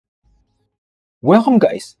Welcome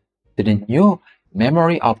guys to the new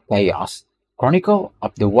Memory of Chaos, Chronicle of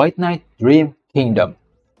the White Knight Dream Kingdom,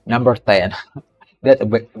 number 10. That's a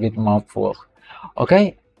bit mouthful.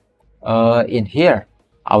 Okay, in here,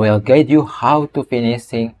 I will guide you how to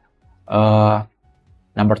finishing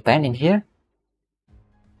number 10 in here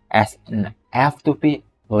as an F2P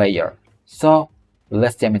player. So,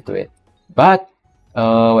 let's jump into it. But,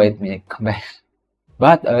 wait a minute, come back.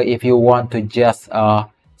 But if you want to just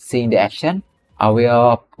see the action, I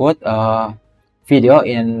will put a video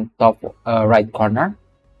in top right corner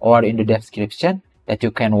or in the description that you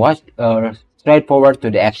can watch straight forward to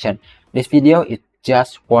the action. This video is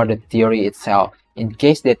just for the theory itself. In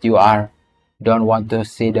case that you don't want to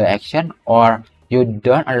see the action or you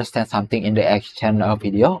don't understand something in the action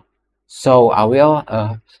video, so I will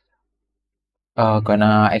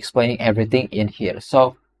gonna explain everything in here.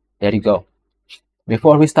 So there you go.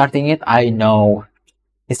 Before we starting it, I know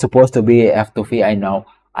it's supposed to be F2P. I know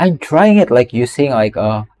I'm trying it like using like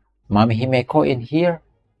Mami Himeko in here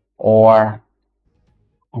or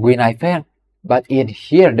Green Ivan, but in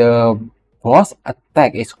here the boss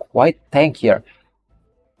attack is quite tankier.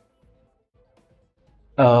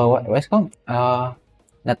 What's called?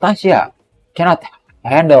 Natasha cannot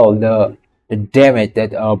handle the damage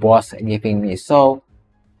that boss giving me. So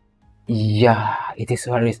yeah, it is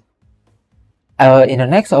very. In the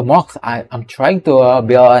next mocks, I'm trying to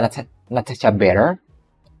build Natasha better.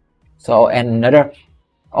 So another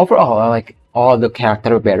overall, like all the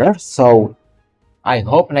character better. So I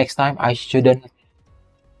hope next time I shouldn't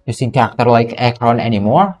using character like Akron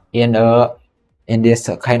anymore in this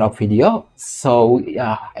kind of video. So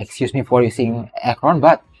excuse me for using Akron,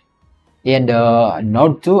 but in the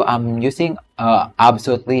Node 2, I'm using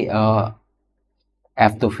absolutely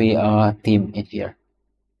F2V team in here.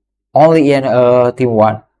 Only in team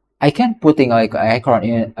 1 I can putting like Akron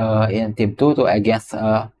in team 2 to against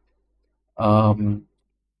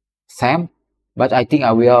Sam, but I think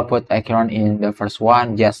I will put Akron in the first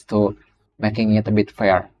one just to making it a bit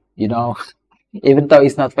fair, you know. Even though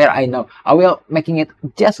it's not fair, I know I will making it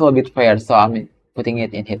just a little bit fair, so I'm putting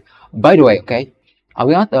it in here. By the way, okay, I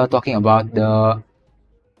will not talking about the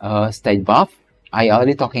stage buff. I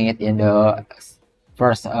already talking it in the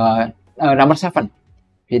first number 7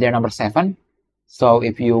 video number 7. So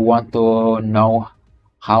if you want to know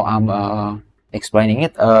how I'm explaining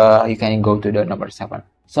it, you can go to the number 7.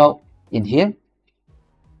 So in here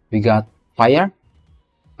we got fire,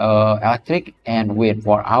 electric, and wind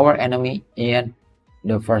for our enemy in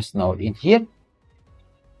the first node. In here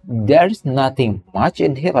there's nothing much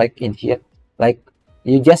in here. Like in here, like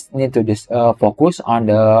you just need to just focus on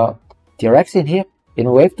the T-Rex in here. In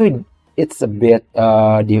wave 2 it's a bit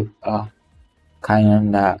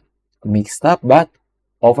kind of mixed up, but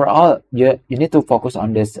overall you need to focus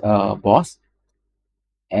on this boss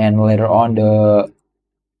and later on the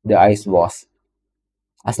ice boss.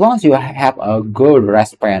 As long as you have a good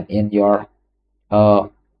respawn in your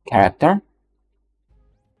character,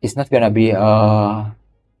 it's not gonna be that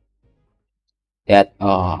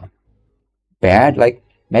bad. Like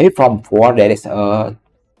maybe from 4 there is 1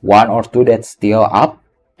 or 2 that's still up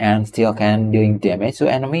and still can doing damage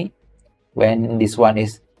to enemy when this one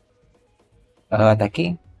is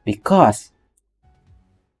attacking, because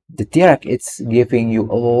the T-Rex it's giving you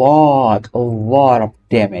a lot of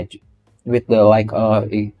damage with the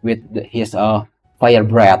his fire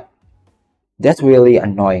breath. That's really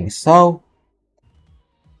annoying. So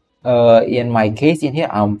in my case in here,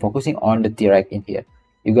 I'm focusing on the T-Rex in here.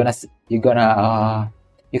 You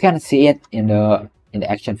can see it in the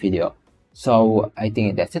action video. So I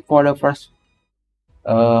think that's it for the first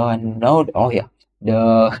node. Oh yeah,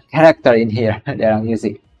 the character in here that I'm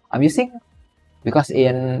using because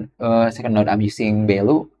in second node I'm using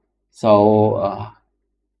Belu, so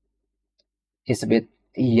it's a bit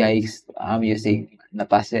yikes. I'm using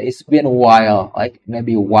Natasha. It's been a while, like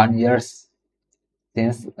maybe 1 year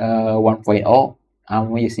since 1.0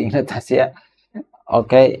 I'm using Natasha.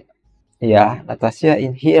 Okay, yeah, Natasha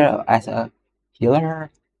in here as a healer,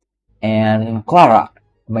 and Clara,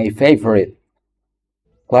 my favorite.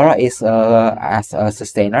 Clara is as a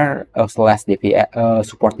sustainer slash DPS,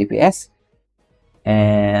 support DPS,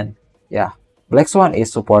 and yeah, Black Swan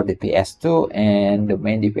is support DPS too, and the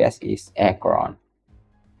main DPS is Akron.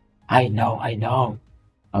 I know.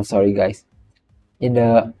 I'm sorry guys. In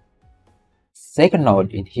the second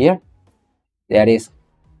node in here, there is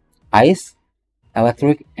ice,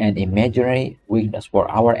 electric, and imaginary weakness for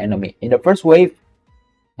our enemy. In the first wave,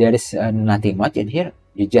 there is nothing much in here.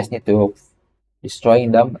 You just need to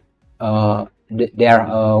destroying them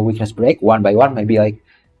their weakness break one by one. Maybe like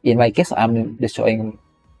in my case I'm destroying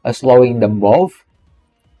slowing them both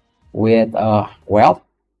with wealth.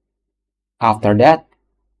 After that,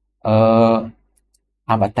 I'm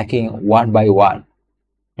attacking one by one.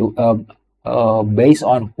 Based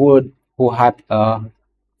on who had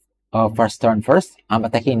first turn first, I'm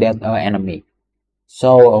attacking that enemy.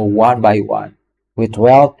 So one by one with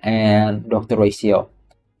wealth and doctor ratio.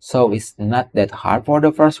 So it's not that hard for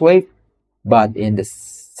the first wave, but in the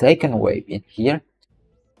second wave in here,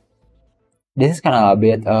 this is kind of a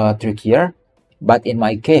bit trickier. But in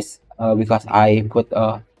my case, because I put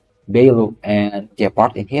Bailu and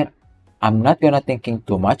Gepard in here, I'm not gonna thinking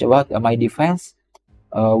too much about my defense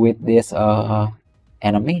with this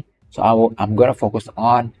enemy. So I'm gonna focus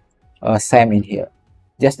on Sam in here,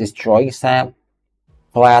 just destroying Sam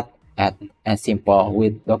flat and simple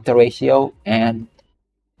with doctor ratio and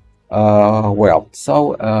wealth.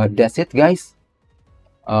 So that's it, guys.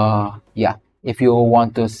 Yeah, if you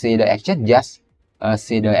want to see the action, just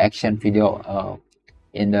see the action video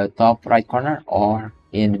in the top right corner or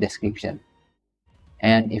in the description.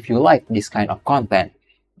 And if you like this kind of content,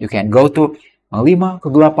 you can go to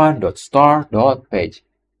PanglimaKegelapan.store.page.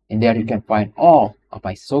 In there you can find all of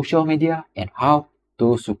my social media and how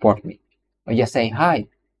to support me. Or just say hi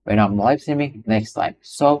when I'm live streaming next time.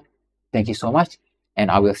 So thank you so much,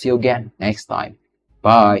 and I will see you again next time.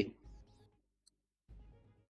 Bye.